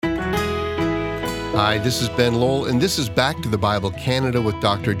Hi, this is Ben Lowell, and this is Back to the Bible Canada with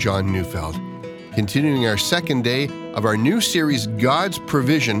Dr. John Neufeld. Continuing our second day of our new series, God's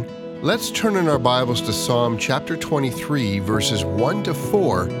Provision, let's turn in our Bibles to Psalm chapter 23, verses 1 to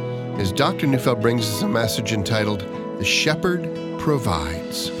 4, as Dr. Neufeld brings us a message entitled, The Shepherd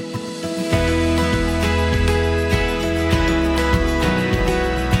Provides.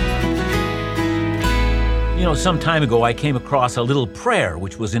 Some time ago I came across a little prayer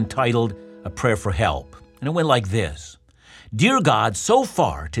which was entitled A Prayer for Help. And it went like this. Dear God, so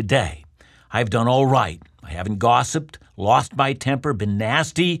far today, I've done all right. I haven't gossiped, lost my temper, been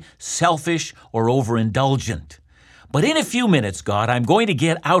nasty, selfish, or overindulgent. But in a few minutes, God, I'm going to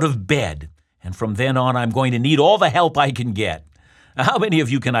get out of bed. And from then on, I'm going to need all the help I can get. How many of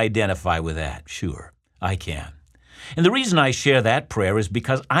you can identify with that? Sure, I can. And the reason I share that prayer is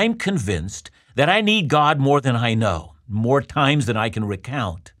because I'm convinced that I need God more than I know, more times than I can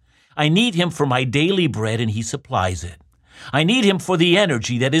recount. I need Him for my daily bread, and He supplies it. I need Him for the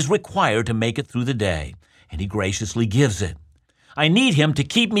energy that is required to make it through the day, and He graciously gives it. I need Him to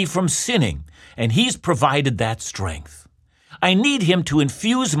keep me from sinning, and He's provided that strength. I need Him to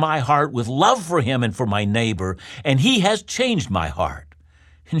infuse my heart with love for Him and for my neighbor, and He has changed my heart.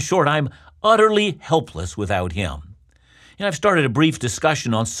 In short, I'm utterly helpless without Him. I've started a brief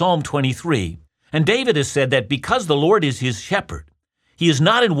discussion on Psalm 23, and David has said that because the Lord is his shepherd, he is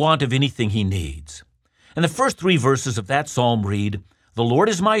not in want of anything he needs. And the first 3 verses of that psalm read, The Lord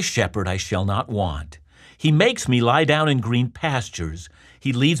is my shepherd, I shall not want. He makes me lie down in green pastures.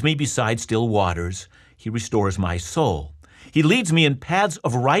 He leads me beside still waters. He restores my soul. He leads me in paths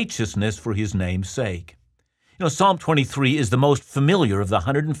of righteousness for his name's sake. Psalm 23 is the most familiar of the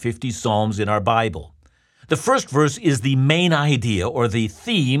 150 psalms in our Bible. The first verse is the main idea or the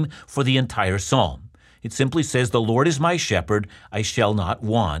theme for the entire psalm. It simply says, The Lord is my shepherd, I shall not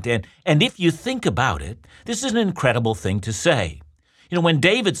want. And if you think about it, this is an incredible thing to say. When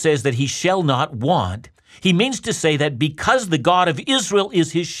David says that he shall not want, he means to say that because the God of Israel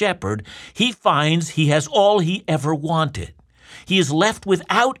is his shepherd, he finds he has all he ever wanted. He is left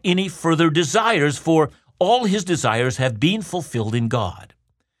without any further desires, for all his desires have been fulfilled in God.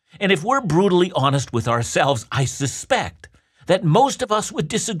 And if we're brutally honest with ourselves, I suspect that most of us would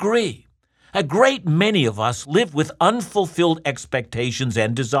disagree. A great many of us live with unfulfilled expectations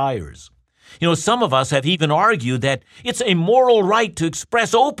and desires. Some of us have even argued that it's a moral right to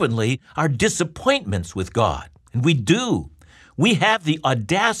express openly our disappointments with God. And we do. We have the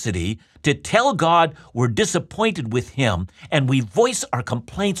audacity to tell God we're disappointed with Him, and we voice our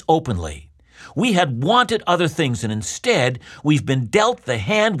complaints openly. We had wanted other things, and instead, we've been dealt the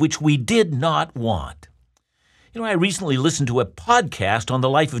hand which we did not want. I recently listened to a podcast on the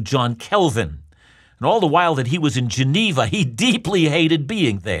life of John Calvin, and all the while that he was in Geneva, he deeply hated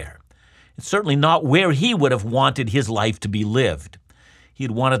being there. It's certainly not where he would have wanted his life to be lived. He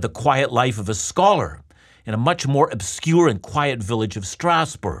had wanted the quiet life of a scholar in a much more obscure and quiet village of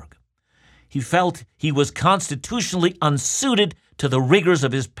Strasbourg. He felt he was constitutionally unsuited to the rigors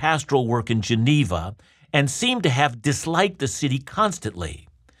of his pastoral work in Geneva and seemed to have disliked the city constantly.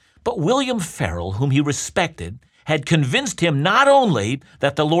 But William Farel, whom he respected, had convinced him not only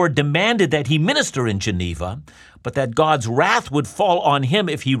that the Lord demanded that he minister in Geneva, but that God's wrath would fall on him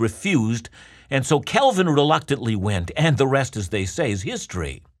if he refused, and so Calvin reluctantly went, and the rest, as they say, is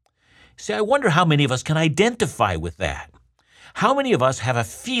history. See, I wonder how many of us can identify with that. How many of us have a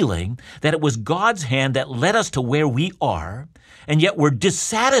feeling that it was God's hand that led us to where we are, and yet we're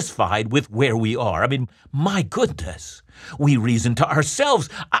dissatisfied with where we are? My goodness. We reason to ourselves,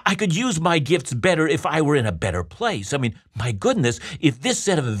 I could use my gifts better if I were in a better place. My goodness, if this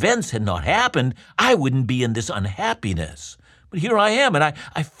set of events had not happened, I wouldn't be in this unhappiness. But here I am, and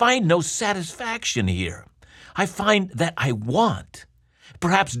I find no satisfaction here. I find that I want.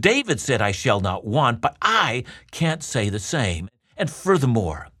 Perhaps David said, I shall not want, but I can't say the same. And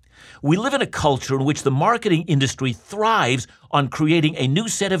furthermore, we live in a culture in which the marketing industry thrives on creating a new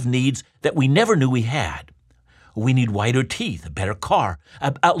set of needs that we never knew we had. We need whiter teeth, a better car,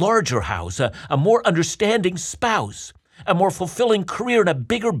 a larger house, a more understanding spouse, a more fulfilling career, and a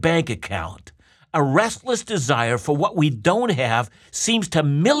bigger bank account. A restless desire for what we don't have seems to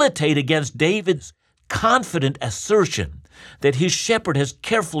militate against David's confident assertion that his shepherd has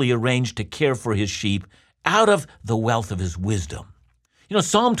carefully arranged to care for his sheep out of the wealth of his wisdom.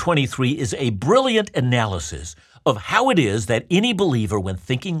 Psalm 23 is a brilliant analysis of how it is that any believer, when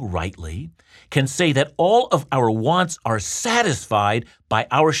thinking rightly, can say that all of our wants are satisfied by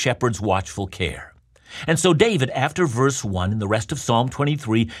our shepherd's watchful care. And so David, after verse 1 and the rest of Psalm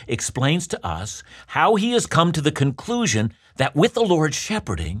 23, explains to us how he has come to the conclusion that with the Lord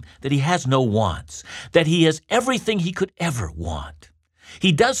shepherding, that he has no wants, that he has everything he could ever want.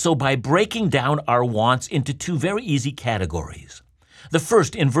 He does so by breaking down our wants into two very easy categories. The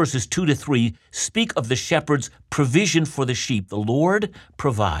first, in verses 2 to 3, speak of the shepherd's provision for the sheep. The Lord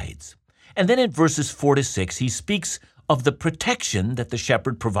provides. And then in verses 4 to 6, he speaks of the protection that the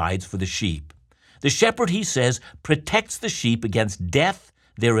shepherd provides for the sheep. The shepherd, he says, protects the sheep against death,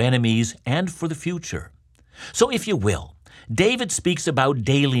 their enemies, and for the future. So if you will, David speaks about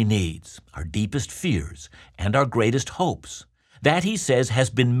daily needs, our deepest fears, and our greatest hopes. That, he says, has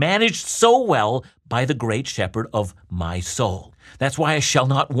been managed so well by the great shepherd of my soul. That's why I shall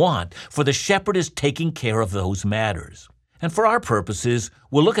not want, for the shepherd is taking care of those matters. And for our purposes,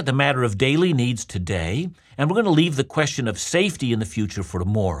 we'll look at the matter of daily needs today, and we're going to leave the question of safety in the future for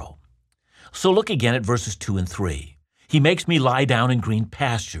tomorrow. So look again at verses 2 and 3. He makes me lie down in green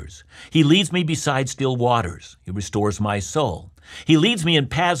pastures. He leads me beside still waters. He restores my soul. He leads me in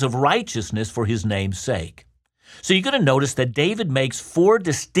paths of righteousness for his name's sake. So you're going to notice that David makes 4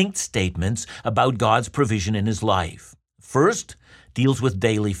 distinct statements about God's provision in his life. First, deals with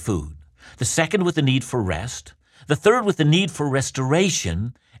daily food. The second with the need for rest. The third with the need for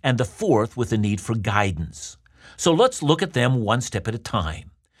restoration. And the fourth with the need for guidance. So let's look at them one step at a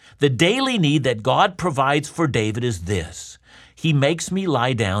time. The daily need that God provides for David is this. He makes me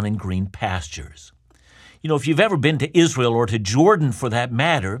lie down in green pastures. You know, if you've ever been to Israel or to Jordan for that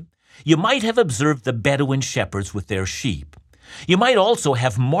matter, you might have observed the Bedouin shepherds with their sheep. You might also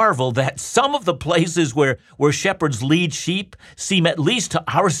have marveled that some of the places where shepherds lead sheep seem, at least to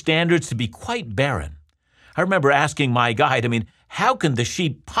our standards, to be quite barren. I remember asking my guide, how can the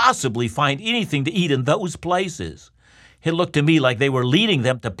sheep possibly find anything to eat in those places? It looked to me like they were leading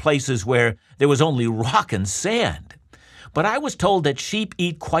them to places where there was only rock and sand. But I was told that sheep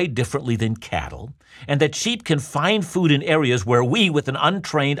eat quite differently than cattle, and that sheep can find food in areas where we, with an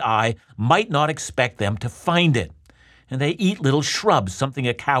untrained eye, might not expect them to find it. And they eat little shrubs, something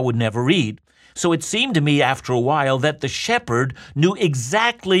a cow would never eat. So it seemed to me after a while that the shepherd knew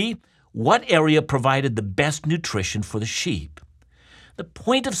exactly what area provided the best nutrition for the sheep. The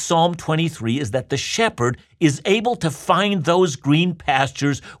point of Psalm 23 is that the shepherd is able to find those green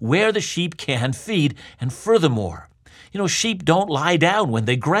pastures where the sheep can feed. And furthermore, sheep don't lie down when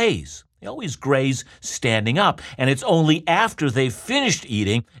they graze. They always graze standing up, and it's only after they've finished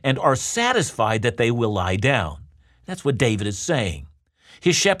eating and are satisfied that they will lie down. That's what David is saying.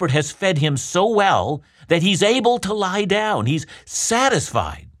 His shepherd has fed him so well that he's able to lie down. He's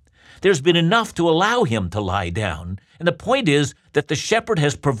satisfied. There's been enough to allow him to lie down. And the point is that the shepherd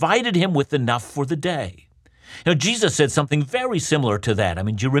has provided him with enough for the day. Jesus said something very similar to that.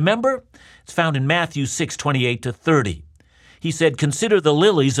 Do you remember? It's found in Matthew 6:28-30. He said, "Consider the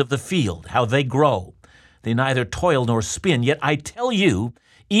lilies of the field, how they grow. They neither toil nor spin. Yet I tell you,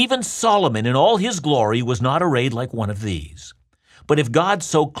 even Solomon in all his glory was not arrayed like one of these. But if God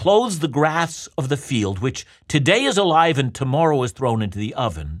so clothes the grass of the field, which today is alive and tomorrow is thrown into the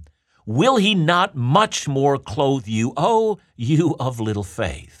oven, will he not much more clothe you, O you of little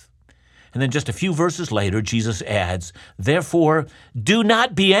faith?" And then just a few verses later, Jesus adds, "Therefore, do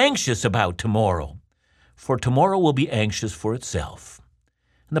not be anxious about tomorrow, for tomorrow will be anxious for itself."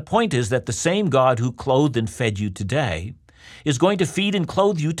 And the point is that the same God who clothed and fed you today is going to feed and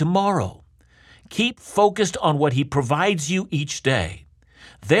clothe you tomorrow. Keep focused on what he provides you each day.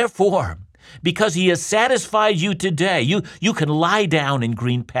 Therefore, because he has satisfied you today, you can lie down in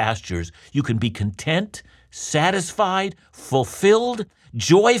green pastures. You can be content, satisfied, fulfilled,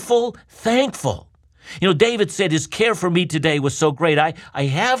 joyful, thankful. David said his care for me today was so great, I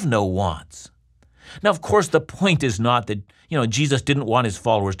have no wants. Now, of course, the point is not that, Jesus didn't want his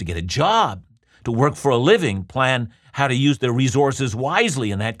followers to get a job, to work for a living, plan how to use their resources wisely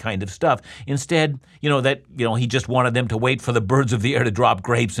and that kind of stuff. Instead, he just wanted them to wait for the birds of the air to drop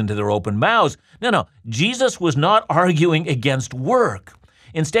grapes into their open mouths. No, Jesus was not arguing against work.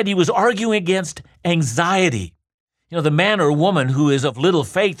 Instead, he was arguing against anxiety. The man or woman who is of little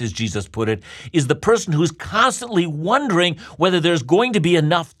faith, as Jesus put it, is the person who's constantly wondering whether there's going to be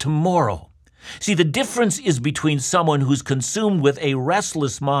enough tomorrow. See, the difference is between someone who's consumed with a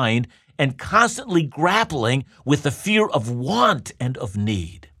restless mind and constantly grappling with the fear of want and of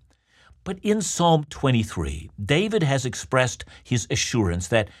need. But in Psalm 23, David has expressed his assurance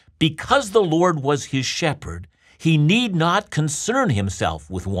that because the Lord was his shepherd, he need not concern himself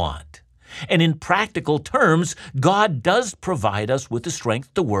with want. And in practical terms, God does provide us with the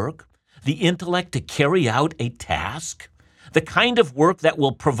strength to work, the intellect to carry out a task, the kind of work that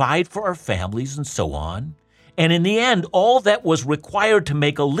will provide for our families and so on. And in the end, all that was required to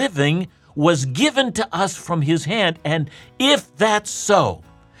make a living was given to us from his hand. And if that's so,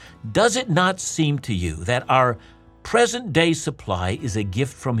 does it not seem to you that our present day supply is a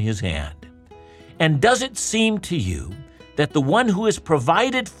gift from his hand? And does it seem to you that the one who is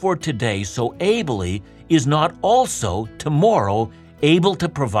provided for today so ably is not also tomorrow able to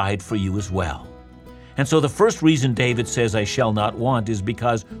provide for you as well? And so the first reason David says, I shall not want, is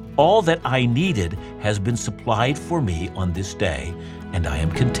because all that I needed has been supplied for me on this day, and I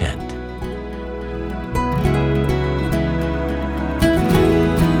am content.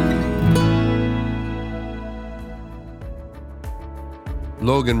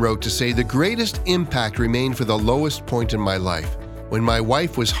 Logan wrote to say, the greatest impact remained for the lowest point in my life. When my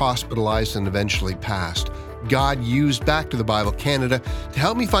wife was hospitalized and eventually passed, God used Back to the Bible Canada to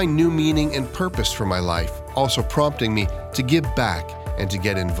help me find new meaning and purpose for my life, also prompting me to give back and to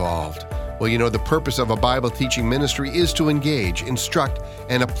get involved. Well, you know, the purpose of a Bible teaching ministry is to engage, instruct,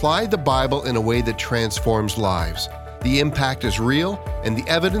 and apply the Bible in a way that transforms lives. The impact is real, and the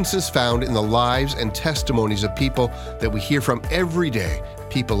evidence is found in the lives and testimonies of people that we hear from every day,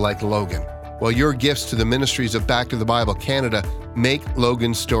 people like Logan. Well, your gifts to the ministries of Back to the Bible Canada make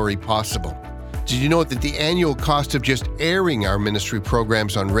Logan's story possible. Did you know that the annual cost of just airing our ministry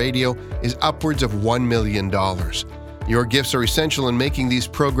programs on radio is upwards of $1 million? Your gifts are essential in making these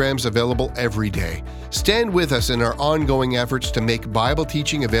programs available every day. Stand with us in our ongoing efforts to make Bible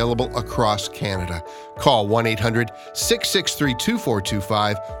teaching available across Canada. Call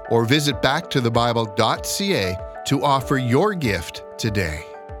 1-800-663-2425 or visit backtothebible.ca to offer your gift today.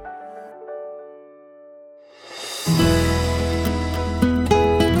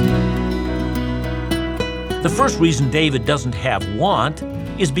 The first reason David doesn't have want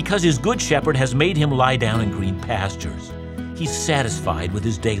is because his good shepherd has made him lie down in green pastures. He's satisfied with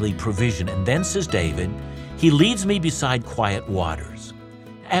his daily provision. And then, says David, he leads me beside quiet waters.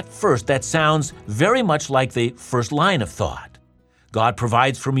 At first, that sounds very much like the first line of thought. God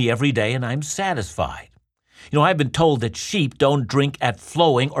provides for me every day and I'm satisfied. You know, I've been told that sheep don't drink at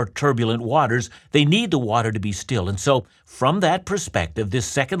flowing or turbulent waters. They need the water to be still. And so, from that perspective, this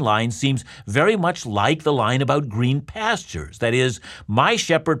second line seems very much like the line about green pastures. That is, my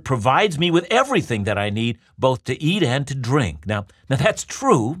shepherd provides me with everything that I need, both to eat and to drink. Now that's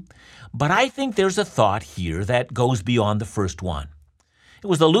true, but I think there's a thought here that goes beyond the first one. It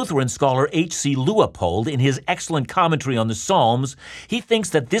was the Lutheran scholar H.C. Leupold, in his excellent commentary on the Psalms. He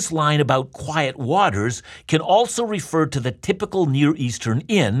thinks that this line about quiet waters can also refer to the typical Near Eastern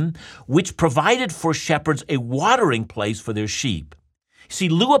inn, which provided for shepherds a watering place for their sheep. See,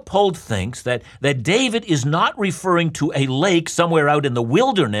 Leupold thinks that David is not referring to a lake somewhere out in the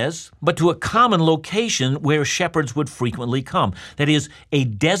wilderness, but to a common location where shepherds would frequently come. That is, a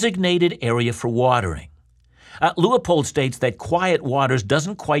designated area for watering. Leupold states that quiet waters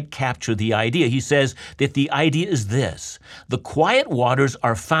doesn't quite capture the idea. He says that the idea is this: the quiet waters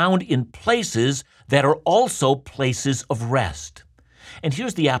are found in places that are also places of rest. And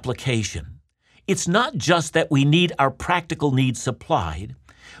here's the application. It's not just that we need our practical needs supplied.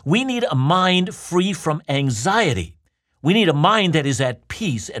 We need a mind free from anxiety. We need a mind that is at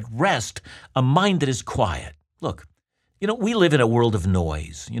peace, at rest, a mind that is quiet. Look, you know, we live in a world of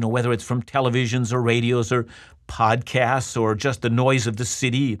noise, whether it's from televisions or radios or podcasts or just the noise of the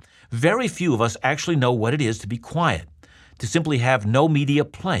city. Very few of us actually know what it is to be quiet, to simply have no media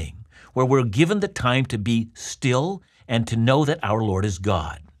playing, where we're given the time to be still and to know that our Lord is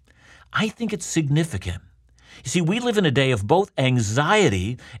God. I think it's significant. You see, we live in a day of both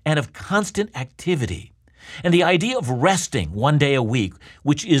anxiety and of constant activity. And the idea of resting one day a week,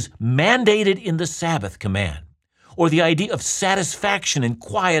 which is mandated in the Sabbath command, or the idea of satisfaction and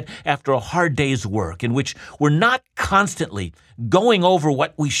quiet after a hard day's work, in which we're not constantly going over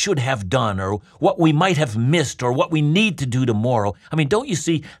what we should have done or what we might have missed or what we need to do tomorrow. I mean, don't you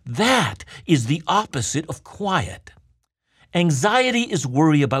see? That is the opposite of quiet. Anxiety is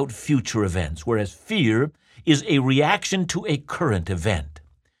worry about future events, whereas fear is a reaction to a current event.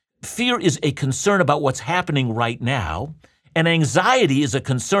 Fear is a concern about what's happening right now, and anxiety is a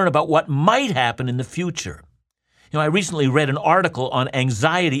concern about what might happen in the future. I recently read an article on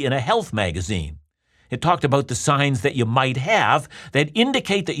anxiety in a health magazine. It talked about the signs that you might have that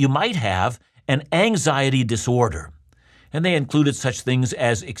indicate that you might have an anxiety disorder. And they included such things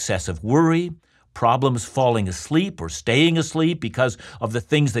as excessive worry, problems falling asleep or staying asleep because of the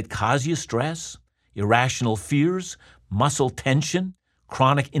things that cause you stress, irrational fears, muscle tension,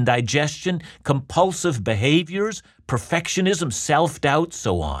 chronic indigestion, compulsive behaviors, perfectionism, self-doubt,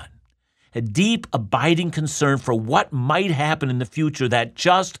 so on. a deep, abiding concern for what might happen in the future that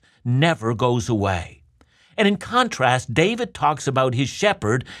just never goes away. And in contrast, David talks about his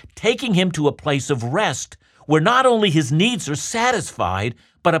shepherd taking him to a place of rest where not only his needs are satisfied,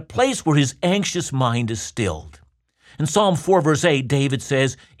 but a place where his anxious mind is stilled. In Psalm 4, verse 8, David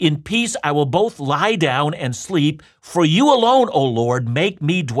says, "In peace I will both lie down and sleep, for you alone, O Lord, make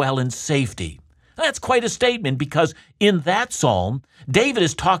me dwell in safety." That's quite a statement, because in that psalm, David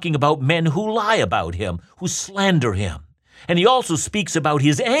is talking about men who lie about him, who slander him. And he also speaks about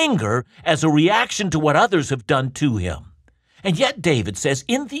his anger as a reaction to what others have done to him. And yet David says,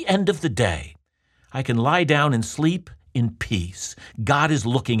 in the end of the day, I can lie down and sleep in peace. God is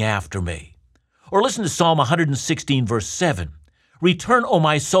looking after me. Or listen to Psalm 116, verse 7. "Return, O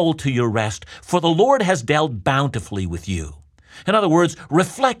my soul, to your rest, for the Lord has dealt bountifully with you." In other words,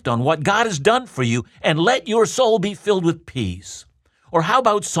 reflect on what God has done for you and let your soul be filled with peace. Or how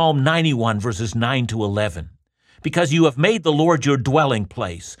about Psalm 91, verses 9 to 11? "Because you have made the Lord your dwelling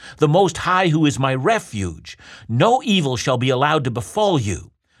place, the Most High who is my refuge. No evil shall be allowed to befall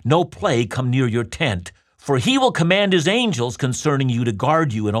you, no plague come near your tent, for he will command his angels concerning you to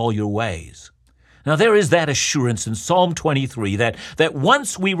guard you in all your ways." Now there is that assurance in Psalm 23 that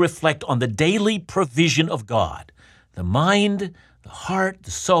once we reflect on the daily provision of God, the mind, the heart,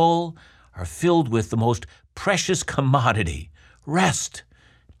 the soul are filled with the most precious commodity: rest,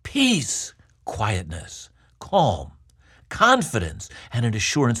 peace, quietness, calm, confidence, and an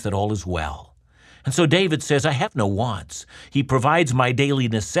assurance that all is well. And so David says, I have no wants. He provides my daily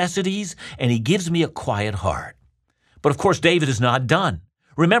necessities, and he gives me a quiet heart. But of course, David is not done.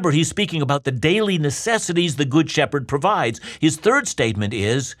 Remember, he's speaking about the daily necessities the Good Shepherd provides. His third statement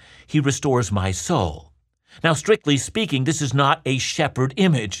is, he restores my soul. Now, strictly speaking, this is not a shepherd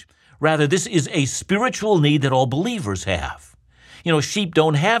image. Rather, this is a spiritual need that all believers have. You know, sheep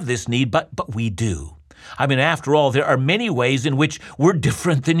don't have this need, but we do. I mean, after all, there are many ways in which we're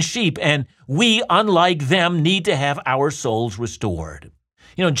different than sheep, and we, unlike them, need to have our souls restored.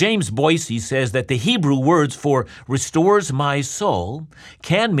 You know, James Boise says that the Hebrew words for restores my soul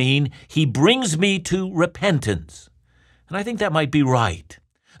can mean he brings me to repentance. And I think that might be right.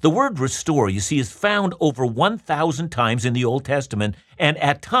 The word restore, you see, is found over 1,000 times in the Old Testament, and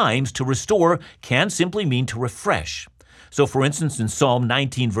at times to restore can simply mean to refresh. So, for instance, in Psalm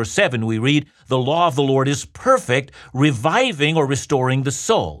 19, verse 7, we read, "The law of the Lord is perfect, reviving or restoring the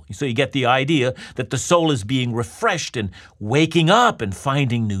soul." So you get the idea that the soul is being refreshed and waking up and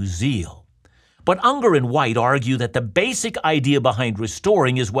finding new zeal. But Unger and White argue that the basic idea behind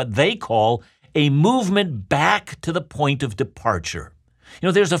restoring is what they call a movement back to the point of departure. You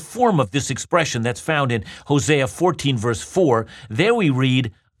know, there's a form of this expression that's found in Hosea 14, verse 4. There we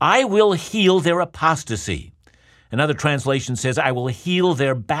read, "I will heal their apostasy." Another translation says, "I will heal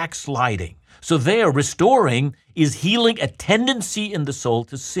their backsliding." So there, restoring is healing a tendency in the soul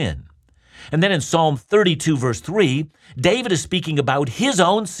to sin. And then in Psalm 32, verse 3, David is speaking about his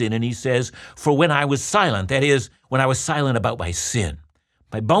own sin, and he says, "For when I was silent," that is, when I was silent about my sin,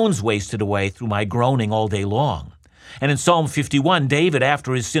 "my bones wasted away through my groaning all day long." And in Psalm 51, David,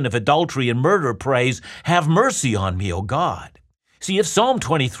 after his sin of adultery and murder, prays, "Have mercy on me, O God." See, if Psalm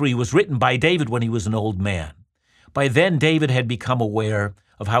 23 was written by David when he was an old man, by then David had become aware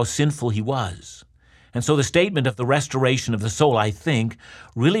of how sinful he was. And so the statement of the restoration of the soul, I think,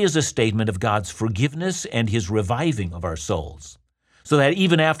 really is a statement of God's forgiveness and his reviving of our souls. So that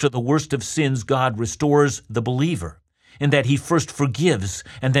even after the worst of sins, God restores the believer, in that he first forgives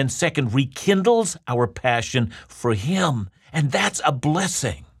and then second rekindles our passion for him. And that's a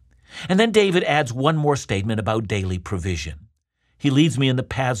blessing. And then David adds one more statement about daily provision. He leads me in the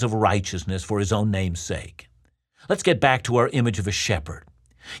paths of righteousness for his own name's sake. Let's get back to our image of a shepherd.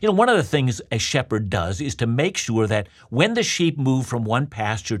 You know, one of the things a shepherd does is to make sure that when the sheep move from one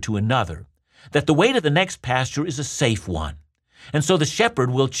pasture to another, that the way to the next pasture is a safe one. And so the shepherd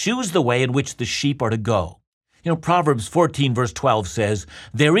will choose the way in which the sheep are to go. You know, Proverbs 14, verse 12 says,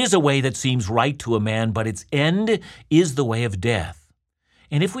 "There is a way that seems right to a man, but its end is the way of death."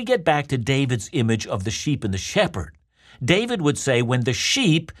 And if we get back to David's image of the sheep and the shepherd, David would say, when the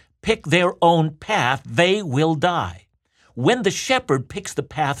sheep pick their own path, they will die. When the shepherd picks the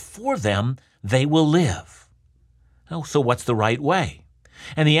path for them, they will live. Oh, so what's the right way?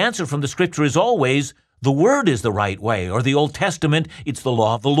 And the answer from the Scripture is always, the Word is the right way, or the Old Testament, it's the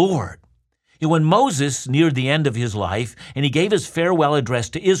law of the Lord. You know, when Moses neared the end of his life and he gave his farewell address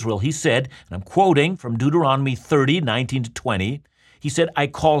to Israel, he said, and I'm quoting from Deuteronomy 30, 19 to 20, he said, "I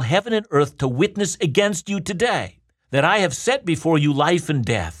call heaven and earth to witness against you today, that I have set before you life and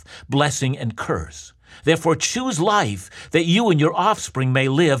death, blessing and curse. Therefore choose life, that you and your offspring may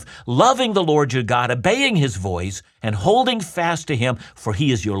live, loving the Lord your God, obeying his voice, and holding fast to him, for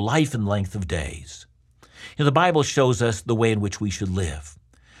he is your life and length of days. The Bible shows us the way in which we should live.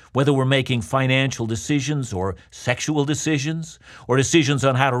 Whether we're making financial decisions or sexual decisions, or decisions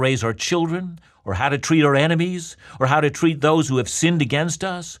on how to raise our children, or how to treat our enemies, or how to treat those who have sinned against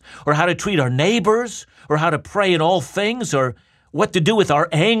us, or how to treat our neighbors, or how to pray in all things, or what to do with our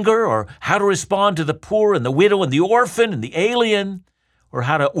anger, or how to respond to the poor and the widow and the orphan and the alien, or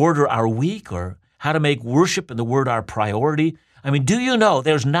how to order our week, or how to make worship and the Word our priority. Do you know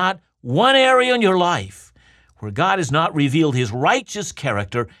there's not one area in your life where God has not revealed his righteous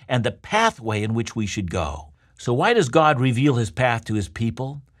character and the pathway in which we should go? So why does God reveal his path to his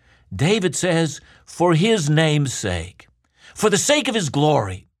people? David says, for his name's sake, for the sake of his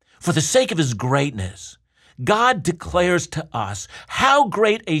glory, for the sake of his greatness. God declares to us how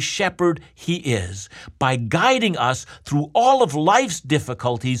great a shepherd he is by guiding us through all of life's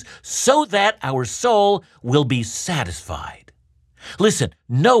difficulties so that our soul will be satisfied. Listen,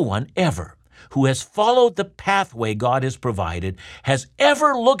 no one ever who has followed the pathway God has provided has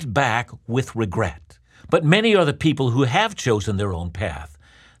ever looked back with regret. But many are the people who have chosen their own path.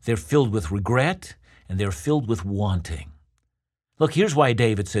 They're filled with regret and they're filled with wanting. Look, here's why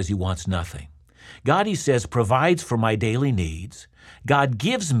David says he wants nothing. God, he says, provides for my daily needs. God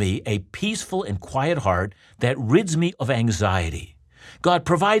gives me a peaceful and quiet heart that rids me of anxiety. God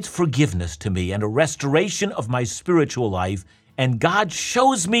provides forgiveness to me and a restoration of my spiritual life. And God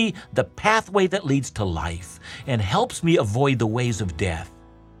shows me the pathway that leads to life and helps me avoid the ways of death.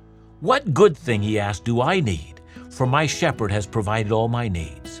 What good thing, he asked, do I need? For my shepherd has provided all my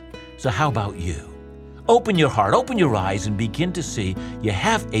needs. So how about you? Open your heart, open your eyes, and begin to see you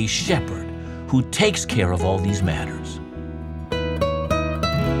have a shepherd who takes care of all these matters.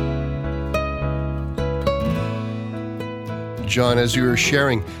 John, as you were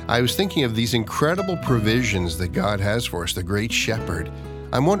sharing, I was thinking of these incredible provisions that God has for us, the great shepherd.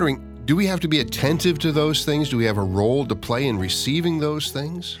 I'm wondering, do we have to be attentive to those things? Do we have a role to play in receiving those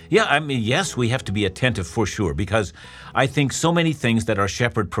things? Yeah, yes, we have to be attentive for sure, because I think so many things that our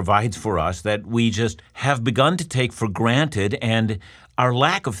shepherd provides for us that we just have begun to take for granted, and our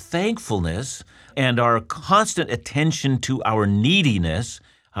lack of thankfulness and our constant attention to our neediness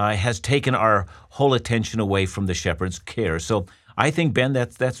has taken our whole attention away from the shepherd's care. So I think, Ben,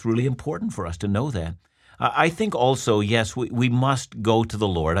 that's really important for us to know that. I think also, yes, we must go to the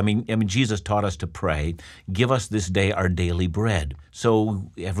Lord. Jesus taught us to pray, give us this day our daily bread.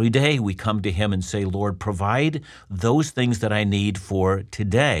 So every day we come to him and say, Lord, provide those things that I need for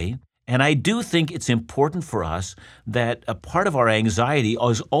today. And I do think it's important for us that a part of our anxiety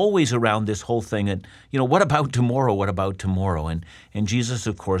is always around this whole thing. And, what about tomorrow? What about tomorrow? And Jesus,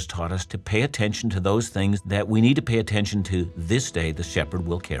 of course, taught us to pay attention to those things that we need to pay attention to this day. The shepherd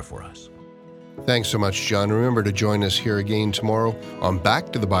will care for us. Thanks so much, John. Remember to join us here again tomorrow on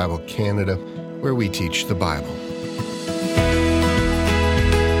Back to the Bible Canada, where we teach the Bible.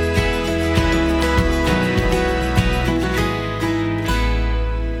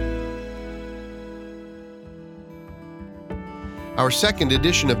 Our second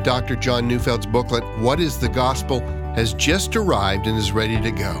edition of Dr. John Neufeld's booklet, What is the Gospel?, has just arrived and is ready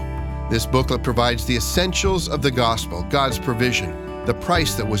to go. This booklet provides the essentials of the gospel, God's provision, the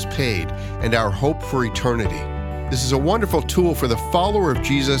price that was paid, and our hope for eternity. This is a wonderful tool for the follower of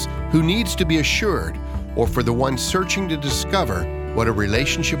Jesus who needs to be assured, or for the one searching to discover what a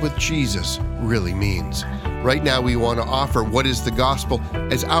relationship with Jesus really means. Right now, we want to offer What is the Gospel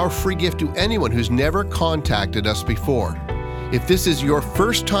as our free gift to anyone who's never contacted us before. If this is your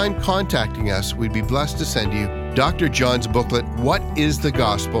first time contacting us, we'd be blessed to send you Dr. John's booklet, What is the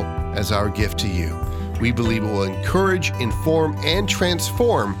Gospel?, as our gift to you. We believe it will encourage, inform, and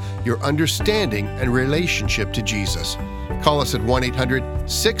transform your understanding and relationship to Jesus. Call us at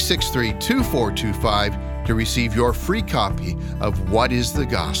 1-800-663-2425 to receive your free copy of What is the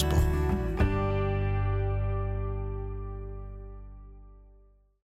Gospel?